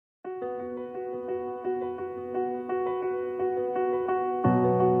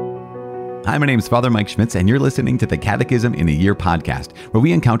Hi, my name is Father Mike Schmitz, and you're listening to the Catechism in a Year podcast, where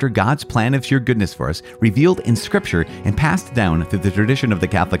we encounter God's plan of sheer goodness for us, revealed in Scripture and passed down through the tradition of the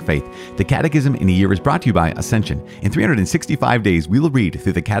Catholic faith. The Catechism in a Year is brought to you by Ascension. In 365 days, we will read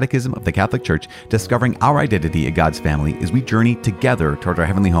through the Catechism of the Catholic Church, discovering our identity in God's family as we journey together toward our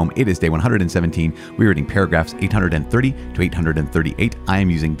heavenly home. It is day 117. We're reading paragraphs 830 to 838. I am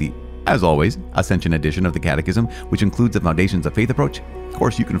using the, as always, Ascension edition of the Catechism, which includes the Foundations of Faith approach. Of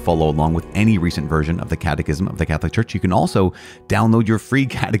course, you can follow along with any recent version of the Catechism of the Catholic Church. You can also download your free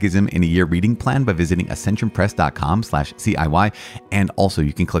Catechism in a Year reading plan by visiting ascensionpress.com/CIY. And also,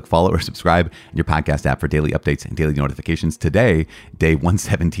 you can click follow or subscribe in your podcast app for daily updates and daily notifications. Today, day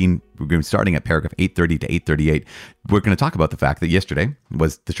 117, we're going to be starting at paragraph 830 to 838. We're going to talk about the fact that yesterday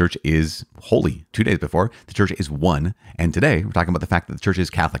was the church is holy. 2 days before, the church is one. And today, we're talking about the fact that the church is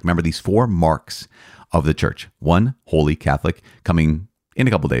Catholic. Remember these four marks of the church. One, holy, Catholic, coming in a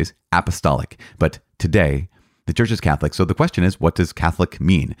couple days, apostolic. But today, the church is Catholic. So the question is, what does Catholic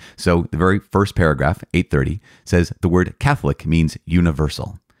mean? So the very first paragraph, 830, says the word Catholic means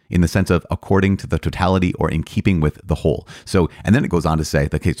universal, in the sense of according to the totality or in keeping with the whole. So, and then it goes on to say,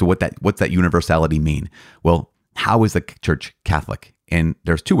 okay, so what's that universality mean? Well, how is the church Catholic? And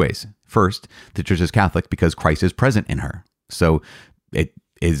there's two ways. First, the church is Catholic because Christ is present in her. So it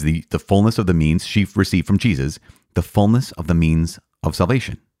is the fullness of the means she received from Jesus, the fullness of the means of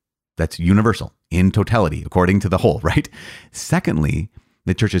salvation. That's universal in totality, according to the whole, right? Secondly,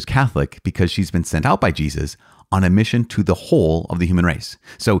 the church is Catholic because she's been sent out by Jesus on a mission to the whole of the human race.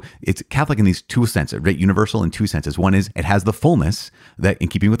 So it's Catholic in these two senses, right? Universal in two senses. One is it has the fullness that, in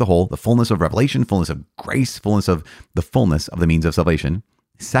keeping with the whole, the fullness of revelation, fullness of grace, fullness of the means of salvation.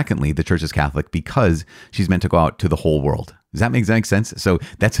 Secondly, the church is Catholic because she's meant to go out to the whole world. Does that make sense? So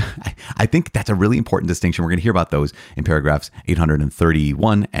I think that's a really important distinction. We're going to hear about those in paragraphs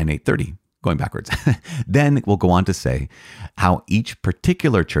 831 and 830, going backwards. Then we'll go on to say how each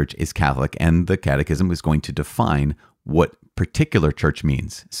particular church is Catholic, and the Catechism is going to define what particular church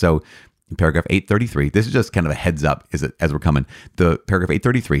means. So in paragraph 833, this is just kind of a heads up as we're coming. The paragraph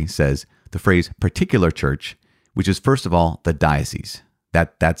 833 says the phrase particular church, which is first of all the diocese.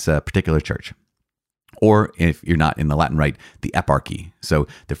 That's a particular church. Or if you're not in the Latin rite, the eparchy. So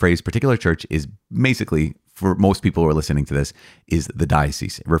the phrase particular church is basically, for most people who are listening to this, is the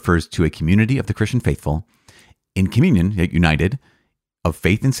diocese. It refers to a community of the Christian faithful in communion, united, of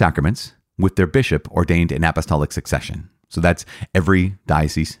faith and sacraments with their bishop ordained in apostolic succession. So that's every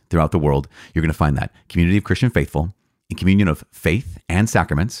diocese throughout the world. You're going to find that community of Christian faithful in communion of faith and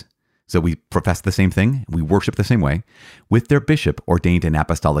sacraments. So we profess the same thing, we worship the same way, with their bishop ordained in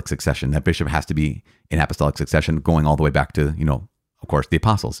apostolic succession. That bishop has to be in apostolic succession, going all the way back to, of course, the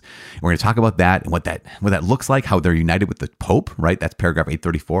apostles. And we're going to talk about that and what that looks like, how they're united with the Pope, right? That's paragraph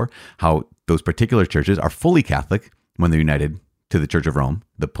 834, how those particular churches are fully Catholic when they're united to the Church of Rome,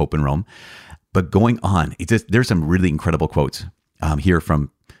 the Pope in Rome. But going on, there's some really incredible quotes here from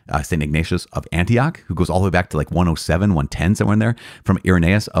St. Ignatius of Antioch, who goes all the way back to like 107, 110, somewhere in there, from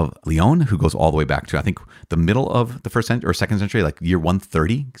Irenaeus of Lyon, who goes all the way back to, I think, the middle of the first century or second century, like year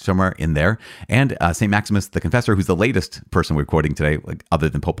 130, somewhere in there. And St. Maximus the Confessor, who's the latest person we're quoting today, like other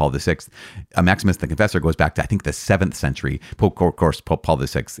than Pope Paul VI. Maximus the Confessor goes back to, I think, the 7th century. Of course, Pope Paul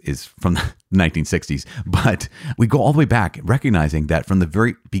VI is from the 1960s. But we go all the way back, recognizing that from the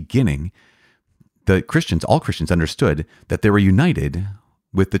very beginning, all Christians understood that they were united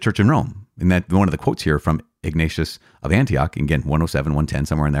with the Church in Rome. And that one of the quotes here from Ignatius of Antioch, again, 107, 110,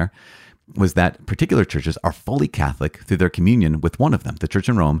 somewhere in there, was that particular churches are fully Catholic through their communion with one of them, the Church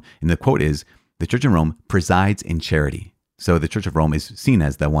in Rome. And the quote is, the Church in Rome presides in charity. So the Church of Rome is seen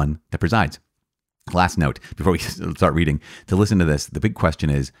as the one that presides. Last note, before we start reading, to listen to this, the big question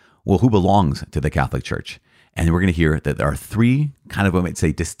is, well, who belongs to the Catholic Church? And we're going to hear that there are three kind of, I might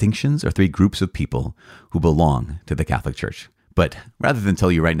say, distinctions or three groups of people who belong to the Catholic Church. But rather than tell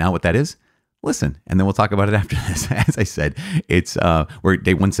you right now what that is, listen, and then we'll talk about it after this. As I said, we're at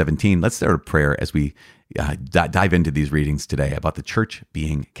day 117. Let's start a prayer as we dive into these readings today about the church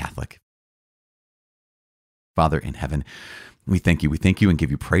being Catholic. Father in heaven, we thank you. We thank you and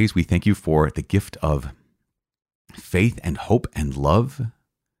give you praise. We thank you for the gift of faith and hope and love.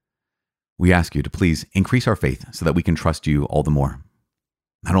 We ask you to please increase our faith so that we can trust you all the more.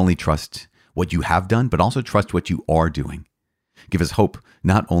 Not only trust what you have done, but also trust what you are doing. Give us hope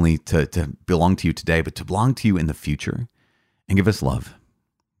not only to belong to you today, but to belong to you in the future. And give us love,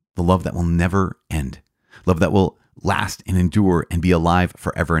 the love that will never end, love that will last and endure and be alive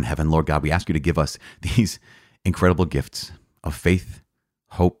forever in heaven. Lord God, we ask you to give us these incredible gifts of faith,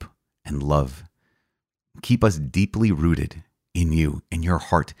 hope, and love. Keep us deeply rooted in you, in your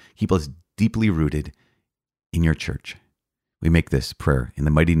heart. Keep us deeply rooted in your church. We make this prayer in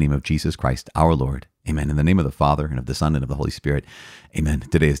the mighty name of Jesus Christ, our Lord. Amen. In the name of the Father, and of the Son, and of the Holy Spirit. Amen.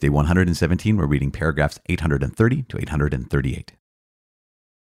 Today is day 117. We're reading paragraphs 830 to 838.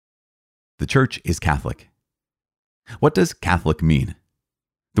 The Church is Catholic. What does Catholic mean?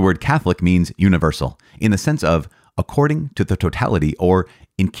 The word Catholic means universal, in the sense of according to the totality or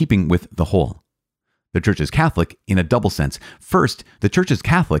in keeping with the whole. The Church is Catholic in a double sense. First, the Church is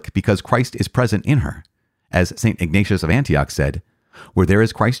Catholic because Christ is present in her. As St. Ignatius of Antioch said, "Where there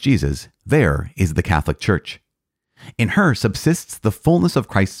is Christ Jesus, there is the Catholic Church. In her subsists the fullness of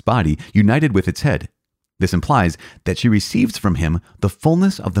Christ's body, united with its head. This implies that she receives from him the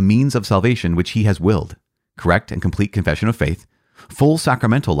fullness of the means of salvation which he has willed, correct and complete confession of faith, full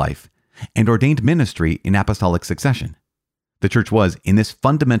sacramental life, and ordained ministry in apostolic succession. The Church was, in this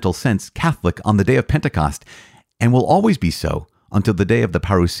fundamental sense, Catholic on the day of Pentecost, and will always be so until the day of the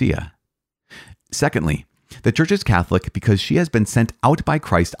parousia. Secondly, the Church is Catholic because she has been sent out by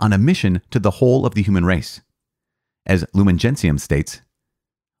Christ on a mission to the whole of the human race. As Lumen Gentium states,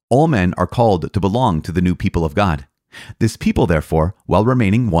 all men are called to belong to the new people of God. This people, therefore, while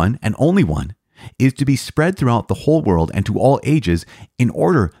remaining one and only one, is to be spread throughout the whole world and to all ages in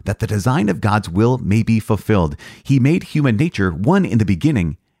order that the design of God's will may be fulfilled. He made human nature one in the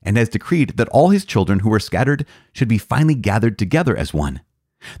beginning and has decreed that all his children who were scattered should be finally gathered together as one.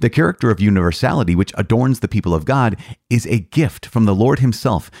 The character of universality which adorns the people of God is a gift from the Lord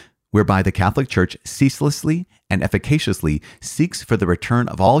himself, whereby the Catholic Church ceaselessly and efficaciously seeks for the return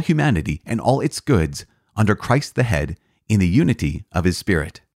of all humanity and all its goods under Christ the head in the unity of his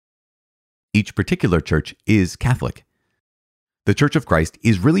Spirit. Each particular church is Catholic. The Church of Christ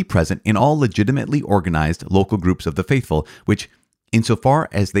is really present in all legitimately organized local groups of the faithful, which, insofar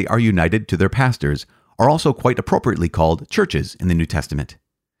as they are united to their pastors, are also quite appropriately called churches in the New Testament.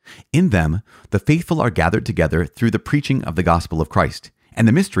 In them, the faithful are gathered together through the preaching of the gospel of Christ, and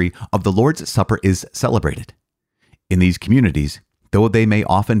the mystery of the Lord's Supper is celebrated. In these communities, though they may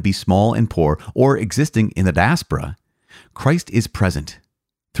often be small and poor or existing in the diaspora, Christ is present,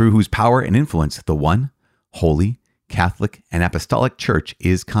 through whose power and influence the one, holy, Catholic, and apostolic church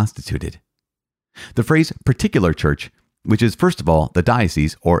is constituted. The phrase particular church, which is first of all the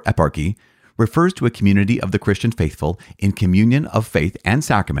diocese or eparchy, refers to a community of the Christian faithful in communion of faith and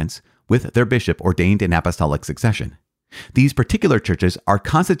sacraments with their bishop ordained in apostolic succession. These particular churches are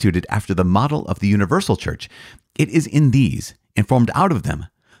constituted after the model of the universal church. It is in these, and formed out of them,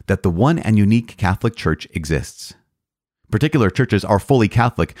 that the one and unique Catholic Church exists. Particular churches are fully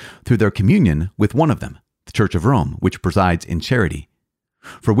Catholic through their communion with one of them, the Church of Rome, which presides in charity.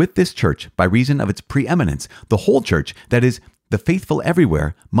 For with this church, by reason of its preeminence, the whole church, that is, the faithful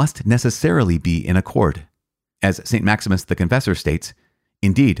everywhere, must necessarily be in accord. As St. Maximus the Confessor states,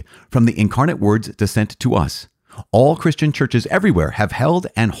 indeed, from the incarnate Word's descent to us, all Christian churches everywhere have held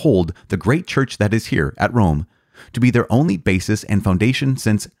and hold the great church that is here at Rome to be their only basis and foundation,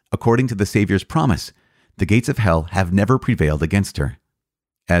 since, according to the Savior's promise, the gates of hell have never prevailed against her.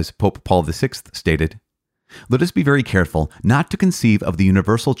 As Pope Paul VI stated, let us be very careful not to conceive of the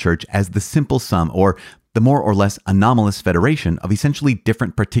universal church as the simple sum or the more or less anomalous federation of essentially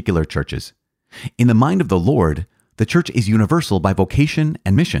different particular churches. In the mind of the Lord, the church is universal by vocation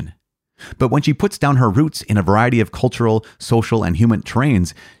and mission. But when she puts down her roots in a variety of cultural, social, and human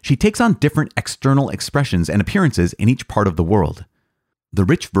terrains, she takes on different external expressions and appearances in each part of the world. The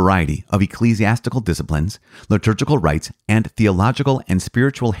rich variety of ecclesiastical disciplines, liturgical rites, and theological and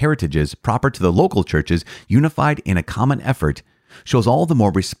spiritual heritages proper to the local churches unified in a common effort shows all the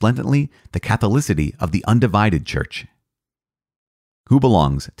more resplendently the Catholicity of the undivided Church. Who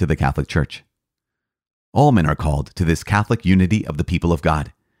belongs to the Catholic Church? All men are called to this Catholic unity of the people of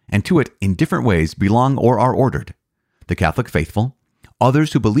God, and to it in different ways belong or are ordered the Catholic faithful,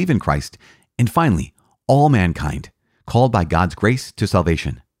 others who believe in Christ, and finally, all mankind, called by God's grace to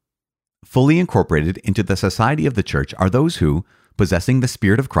salvation. Fully incorporated into the society of the Church are those who, possessing the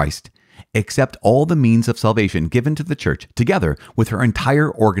Spirit of Christ, accept all the means of salvation given to the Church together with her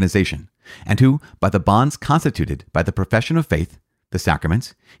entire organization, and who, by the bonds constituted by the profession of faith, the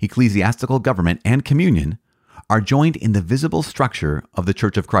sacraments, ecclesiastical government, and communion, are joined in the visible structure of the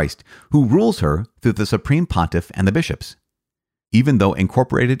Church of Christ, who rules her through the Supreme Pontiff and the bishops. Even though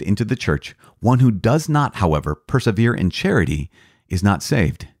incorporated into the Church, one who does not, however, persevere in charity is not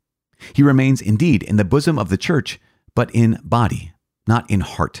saved. He remains indeed in the bosom of the Church, but in body, not in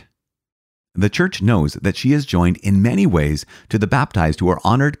heart. The Church knows that she is joined in many ways to the baptized who are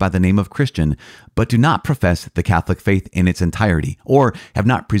honored by the name of Christian, but do not profess the Catholic faith in its entirety, or have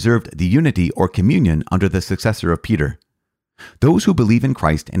not preserved the unity or communion under the successor of Peter. Those who believe in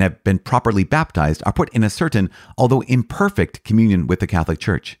Christ and have been properly baptized are put in a certain, although imperfect, communion with the Catholic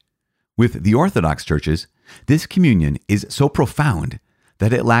Church. With the Orthodox churches, this communion is so profound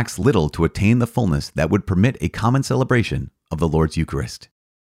that it lacks little to attain the fullness that would permit a common celebration of the Lord's Eucharist.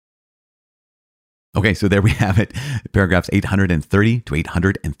 Okay, so there we have it, paragraphs 830 to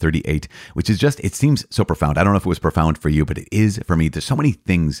 838, which is just, it seems so profound. I don't know if it was profound for you, but it is for me. There's so many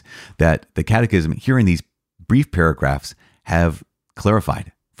things that the Catechism here in these brief paragraphs have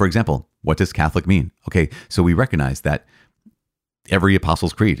clarified. For example, what does Catholic mean? Okay, so we recognize that every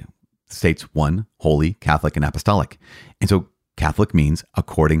Apostles' Creed states one, holy, Catholic, and apostolic. And so Catholic means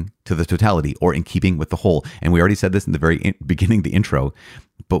according to the totality or in keeping with the whole. And we already said this in the very beginning, the intro.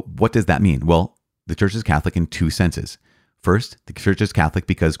 But what does that mean? Well, the Church is Catholic in two senses. First, the Church is Catholic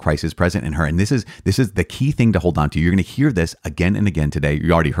because Christ is present in her. And this is the key thing to hold on to. You're going to hear this again and again today.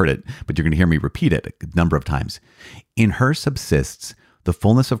 You already heard it, but you're going to hear me repeat it a number of times. In her subsists the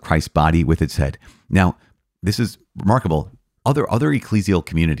fullness of Christ's body with its head. Now, this is remarkable. Other ecclesial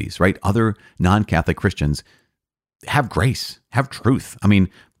communities, right? Other non-Catholic Christians have grace, have truth. I mean,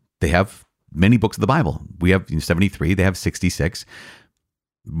 they have many books of the Bible. We have 73, they have 66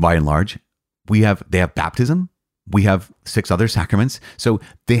 by and large. They have baptism. We have 6 other sacraments. So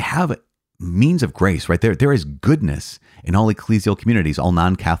they have means of grace, right? There is goodness in all ecclesial communities, all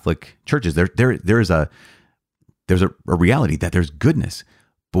non-Catholic churches. There's a reality that there's goodness.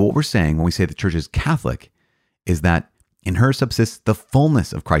 But what we're saying when we say the Church is Catholic is that in her subsists the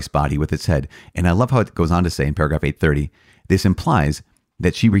fullness of Christ's body with its head. And I love how it goes on to say in paragraph 830, this implies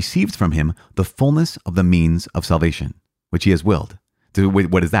that she receives from him the fullness of the means of salvation, which he has willed. So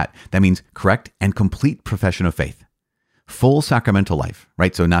what is that? That means correct and complete profession of faith, full sacramental life,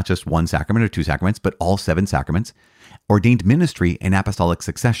 right? So not just one sacrament or 2 sacraments, but all 7 sacraments, ordained ministry and apostolic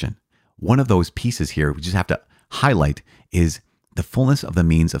succession. One of those pieces here we just have to highlight is the fullness of the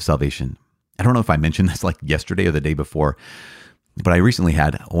means of salvation. I don't know if I mentioned this like yesterday or the day before, but I recently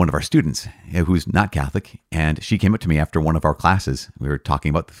had one of our students who's not Catholic, and she came up to me after one of our classes. We were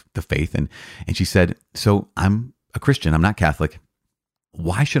talking about the faith, and she said, so I'm a Christian, I'm not Catholic.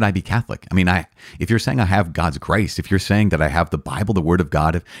 Why should I be Catholic? I mean, if you're saying I have God's grace, if you're saying that I have the Bible, the Word of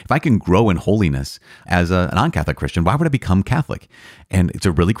God, if I can grow in holiness as a non-Catholic Christian, why would I become Catholic? And it's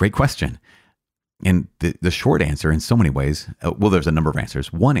a really great question. And the short answer in so many ways, well, there's a number of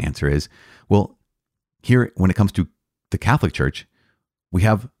answers. One answer is, well, here, when it comes to the Catholic Church, we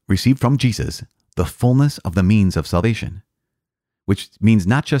have received from Jesus the fullness of the means of salvation, which means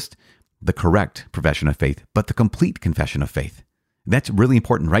not just the correct profession of faith, but the complete confession of faith. That's really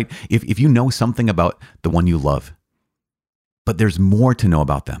important, right? If you know something about the one you love, but there's more to know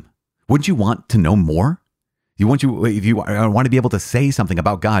about them, wouldn't you want to know more? If you want to be able to say something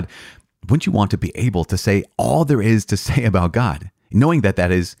about God, wouldn't you want to be able to say all there is to say about God, knowing that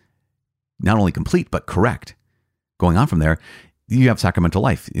that is not only complete, but correct? Going on from there, you have sacramental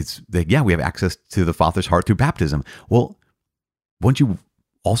life. It's like, yeah, we have access to the Father's heart through baptism. Well, wouldn't you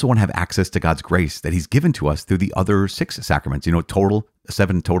also want to have access to God's grace that he's given to us through the other 6 sacraments,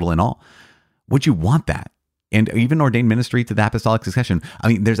 7 total in all? Would you want that? And even ordained ministry to the apostolic succession. I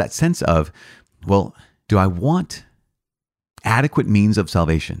mean, there's that sense of, well, do I want adequate means of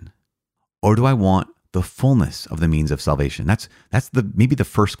salvation? Or do I want the fullness of the means of salvation? That's maybe the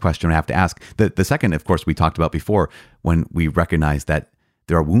first question I have to ask. The second, of course, we talked about before when we recognize that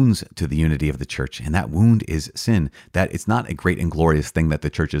there are wounds to the unity of the church, and that wound is sin, that it's not a great and glorious thing that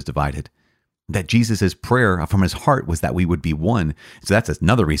the church is divided, that Jesus' prayer from his heart was that we would be one. So that's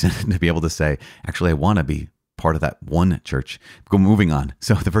another reason to be able to say, actually, I want to be part of that one church. Moving on.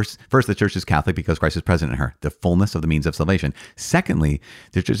 So first, the church is Catholic because Christ is present in her, the fullness of the means of salvation. Secondly,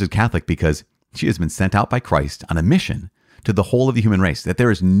 the church is Catholic because she has been sent out by Christ on a mission to the whole of the human race, that there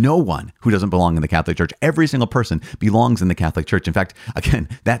is no one who doesn't belong in the Catholic Church. Every single person belongs in the Catholic Church. In fact, again,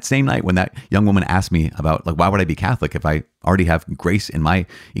 that same night when that young woman asked me about, like, why would I be Catholic if I already have grace in my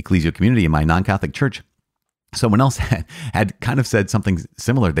ecclesial community, in my non-Catholic church? Someone else had kind of said something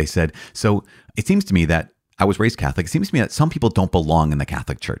similar. They said, so it seems to me that I was raised Catholic. It seems to me that some people don't belong in the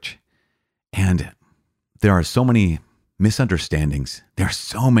Catholic Church. And there are so many misunderstandings. There are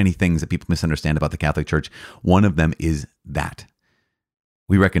so many things that people misunderstand about the Catholic Church. One of them is that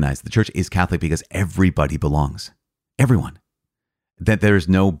we recognize the church is Catholic because everybody belongs. Everyone. That there's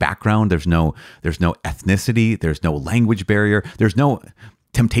no background, there's no ethnicity, there's no language barrier, there's no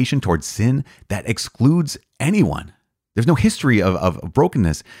temptation towards sin that excludes anyone. There's no history of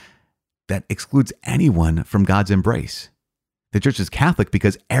brokenness that excludes anyone from God's embrace. The church is Catholic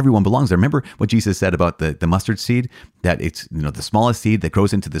because everyone belongs there. Remember what Jesus said about the mustard seed, that it's the smallest seed that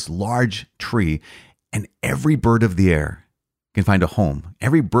grows into this large tree, and every bird of the air can find a home.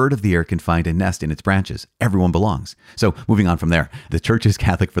 Every bird of the air can find a nest in its branches. Everyone belongs. So moving on from there, the church is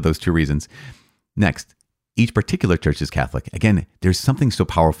Catholic for those two reasons. Next, each particular church is Catholic. Again, there's something so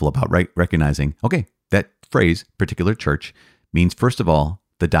powerful about recognizing, okay, that phrase, particular church, means first of all,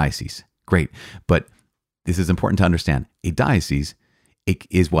 the diocese. Great. But this is important to understand. A diocese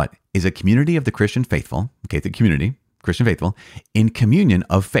is what? Is a community of the Christian faithful, okay, the community, Christian faithful, in communion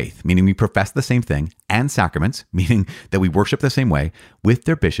of faith, meaning we profess the same thing, and sacraments, meaning that we worship the same way, with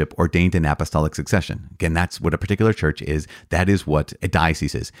their bishop ordained in apostolic succession. Again, that's what a particular church is. That is what a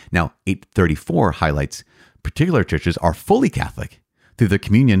diocese is. Now, 834 highlights particular churches are fully Catholic through their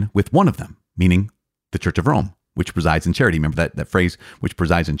communion with one of them, meaning the Church of Rome, which presides in charity. Remember that phrase, which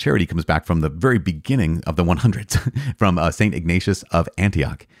presides in charity, comes back from the very beginning of the 100s, from St. Ignatius of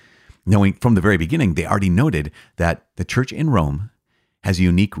Antioch. Knowing from the very beginning, they already noted that the church in Rome has a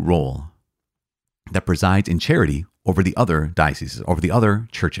unique role that presides in charity over the other dioceses, over the other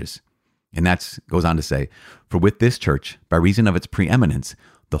churches. And that goes on to say, for with this church, by reason of its preeminence,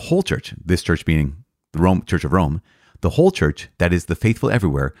 the whole church, this church being the Church of Rome, the whole church, that is the faithful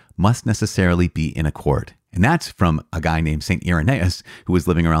everywhere, must necessarily be in accord. And that's from a guy named St. Irenaeus, who was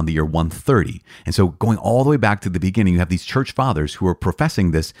living around the year 130. And so going all the way back to the beginning, you have these church fathers who are professing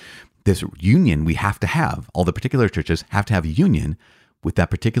this union we have to have. All the particular churches have to have a union with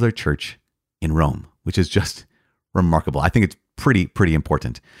that particular church in Rome, which is just remarkable. I think it's pretty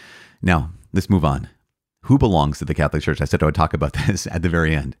important. Now, let's move on. Who belongs to the Catholic Church? I said I would talk about this at the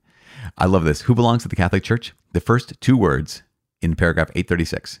very end. I love this. Who belongs to the Catholic Church? The first two words in paragraph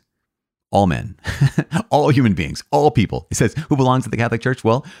 836. All men, all human beings, all people. It says, who belongs to the Catholic Church?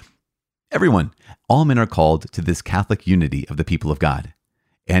 Well, everyone. All men are called to this Catholic unity of the people of God.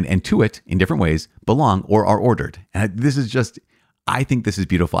 And to it, in different ways, belong or are ordered. And this is just, I think this is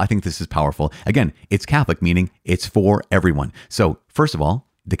beautiful. I think this is powerful. Again, it's Catholic, meaning it's for everyone. So first of all,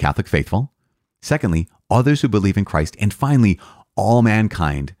 the Catholic faithful. Secondly, others who believe in Christ. And finally, all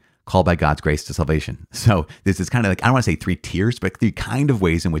mankind called by God's grace to salvation. So this is kind of like, I don't want to say three tiers, but three kind of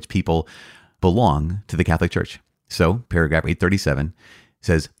ways in which people belong to the Catholic Church. So paragraph 837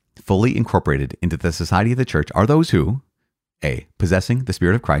 says, fully incorporated into the society of the church are those who, A, possessing the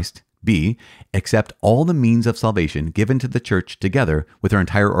Spirit of Christ, B, accept all the means of salvation given to the church together with her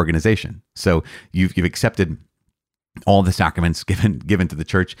entire organization. So you've accepted all the sacraments given to the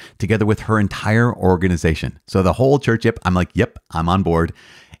church together with her entire organization. So the whole church, yep, I'm on board.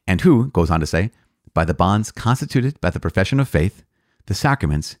 And who, goes on to say, by the bonds constituted by the profession of faith, the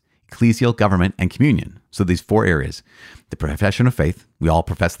sacraments, ecclesial government, and communion. So these four areas. The profession of faith, we all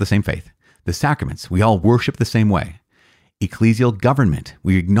profess the same faith. The sacraments, we all worship the same way. Ecclesial government,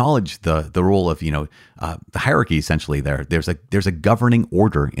 we acknowledge the role of, the hierarchy essentially there. There's a governing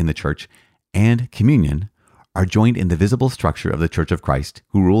order in the church. And communion are joined in the visible structure of the Church of Christ,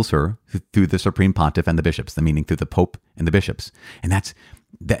 who rules her through the Supreme Pontiff and the bishops, the meaning through the Pope and the bishops. And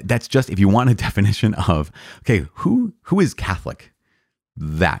that's just, if you want a definition of, okay, who is Catholic?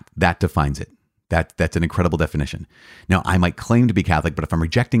 That defines it. That's an incredible definition. Now, I might claim to be Catholic, but if I'm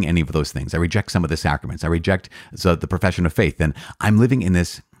rejecting any of those things, I reject some of the sacraments, I reject the profession of faith, then I'm living in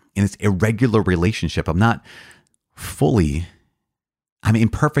this irregular relationship. I'm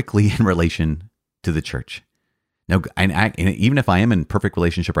imperfectly in relation to the church. Now, and even if I am in perfect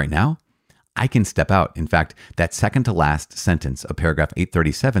relationship right now, I can step out. In fact, that second to last sentence of paragraph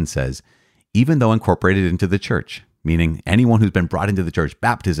 837 says, even though incorporated into the church, meaning anyone who's been brought into the church,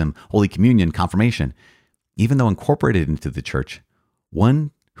 baptism, Holy Communion, confirmation, even though incorporated into the church,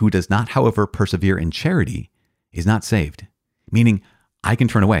 one who does not, however, persevere in charity is not saved. Meaning, I can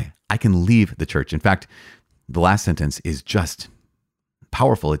turn away. I can leave the church. In fact, the last sentence is just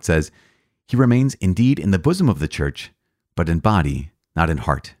powerful. It says, he remains indeed in the bosom of the church, but in body, not in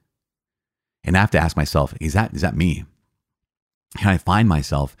heart. And I have to ask myself, is that me? Can I find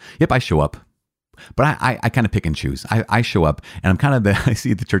myself? Yep, I show up. But I kind of pick and choose. I show up and I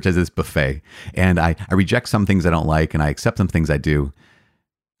see the church as this buffet, and I reject some things I don't like and I accept some things I do.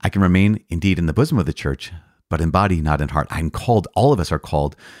 I can remain indeed in the bosom of the church, but in body, not in heart. All of us are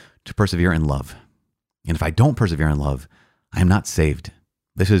called to persevere in love. And if I don't persevere in love, I am not saved.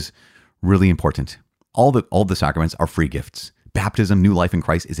 This is really important. All the sacraments are free gifts. Baptism, new life in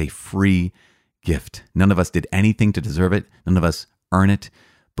Christ, is a free gift. None of us did anything to deserve it. None of us earn it,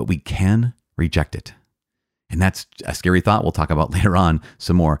 but we can reject it. And that's a scary thought we'll talk about later on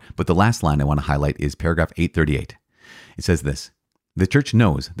some more. But the last line I want to highlight is paragraph 838. It says this, the church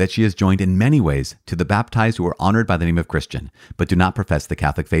knows that she is joined in many ways to the baptized who are honored by the name of Christian, but do not profess the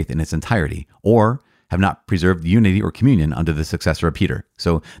Catholic faith in its entirety, or have not preserved unity or communion under the successor of Peter.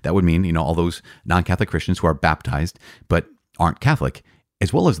 So that would mean, all those non-Catholic Christians who are baptized, but aren't Catholic,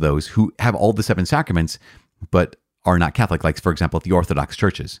 as well as those who have all the 7 sacraments but are not Catholic, like, for example, the Orthodox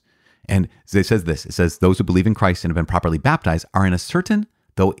churches. And it says this, it says, those who believe in Christ and have been properly baptized are in a certain,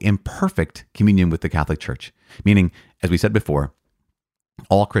 though imperfect, communion with the Catholic Church. Meaning, as we said before,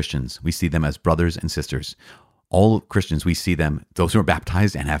 all Christians, we see them as brothers and sisters. All Christians, we see them, those who are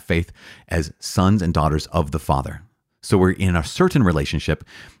baptized and have faith, as sons and daughters of the Father. So we're in a certain relationship,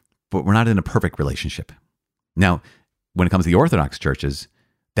 but we're not in a perfect relationship. Now, when it comes to the Orthodox churches,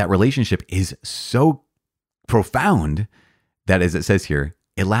 that relationship is so profound that, as it says here,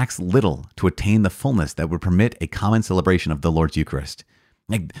 it lacks little to attain the fullness that would permit a common celebration of the Lord's Eucharist.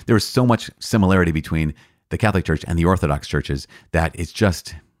 Like, there is so much similarity between the Catholic Church and the Orthodox churches that it's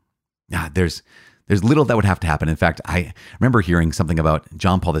just, there's little that would have to happen. In fact, I remember hearing something about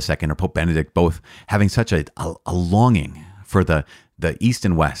John Paul II or Pope Benedict both having such a longing for the East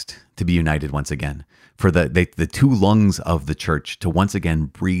and West to be united once again, for the 2 lungs of the church to once again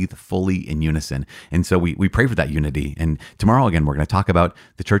breathe fully in unison. And so we pray for that unity. And tomorrow, again, we're going to talk about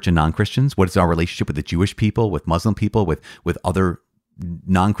the church and non-Christians. What is our relationship with the Jewish people, with Muslim people, with other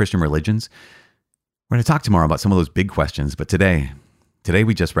non-Christian religions? We're going to talk tomorrow about some of those big questions. But today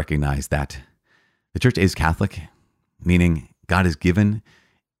we just recognize that the church is Catholic, meaning God has given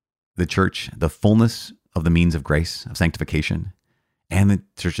the church the fullness of the means of grace, of sanctification. And the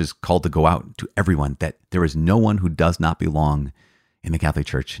church is called to go out to everyone, that there is no one who does not belong in the Catholic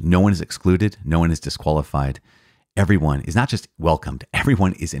Church. No one is excluded. No one is disqualified. Everyone is not just welcomed.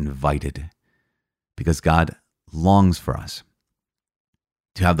 Everyone is invited, because God longs for us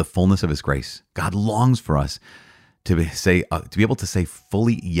to have the fullness of his grace. God longs for us to be able to say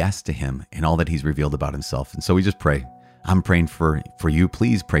fully yes to him in all that he's revealed about himself. And so we just pray. I'm praying for you.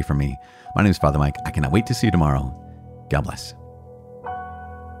 Please pray for me. My name is Father Mike. I cannot wait to see you tomorrow. God bless.